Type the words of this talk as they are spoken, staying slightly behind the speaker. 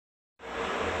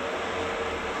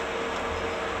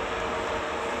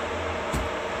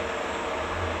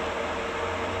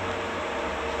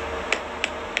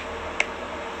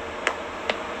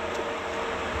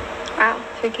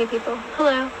3K people.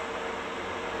 Hello.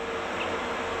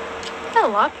 That's a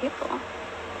lot of people.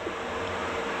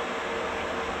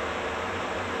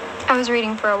 I was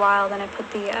reading for a while, then I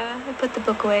put the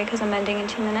book away because I'm ending in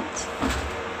 2 minutes.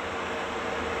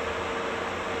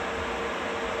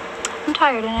 I'm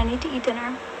tired and I need to eat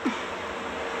dinner.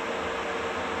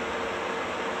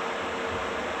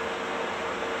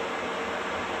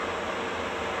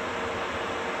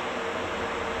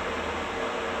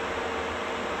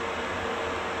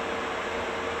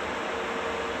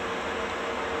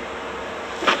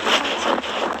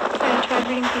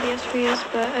 Reading PDFs for years,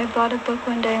 but I bought a book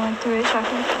one day and went through it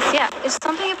shocking. Yeah, it's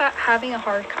something about having a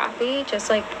hard copy, just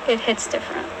like it hits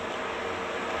different.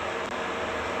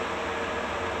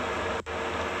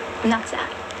 I'm not sad.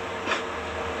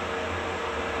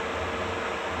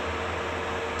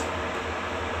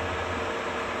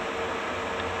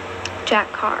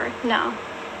 Jack Carr, no.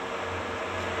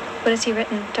 What has he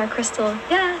written? Dark Crystal,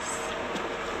 yes.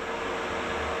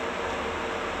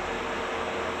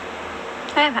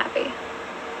 I am happy.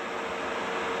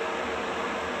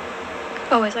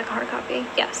 Always like a hard copy,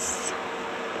 yes.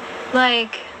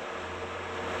 Like,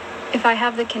 if I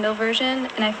have the Kindle version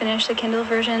and I finish the Kindle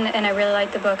version and I really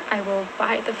like the book, I will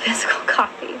buy the physical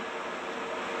copy.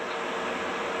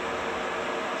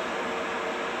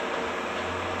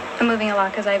 I'm moving a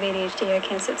lot because I have ADHD, I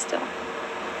can't sit still.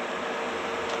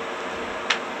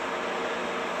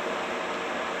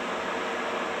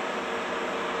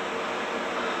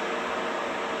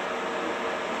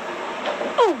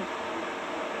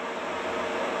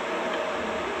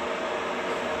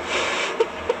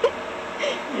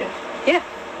 Yeah.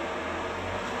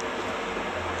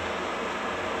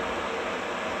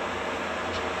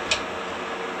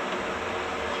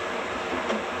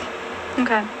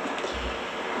 Okay.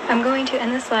 I'm going to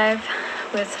end this live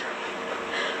with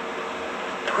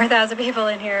 4,000 people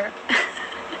in here.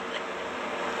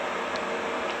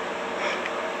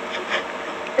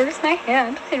 Where's my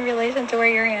hand in relation to where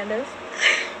your hand is?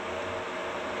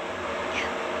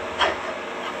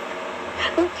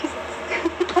 Oh, Jesus.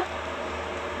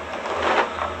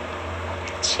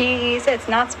 Cheese, it's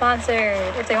not sponsored.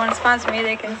 If they want to sponsor me,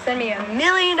 they can send me $1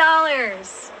 million.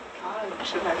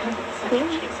 Should I get some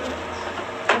cheeses?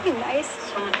 That'd be nice.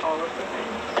 Show me all of the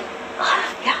things.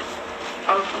 Yeah.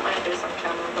 I would put my face on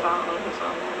camera, but I don't know who's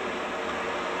on there.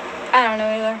 I don't know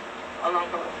either. I'm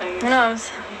not gonna tell you. Who knows?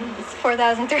 It's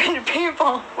 4,300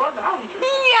 people. 4,000?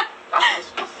 Yeah.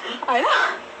 That's just... I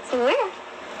know. It's weird.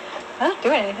 I don't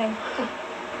do anything.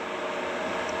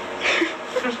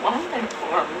 There's one on my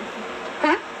arm.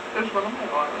 Huh? There's one on my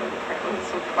arm. Apparently there's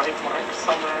some bite marks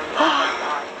somewhere in my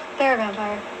back. They're a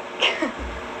vampire.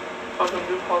 Fucking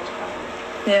do false.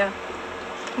 Yeah.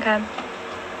 Okay.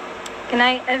 Good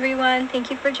night, everyone. Thank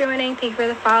you for joining. Thank you for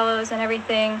the follows and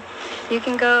everything. You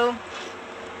can go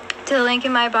to the link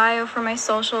in my bio for my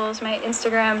socials, my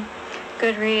Instagram,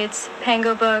 Goodreads,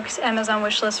 Pango Books, Amazon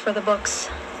wishlist for the books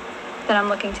that I'm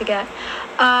looking to get.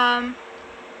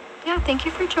 Yeah, thank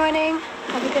you for joining.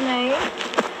 Have a good night.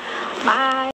 Bye.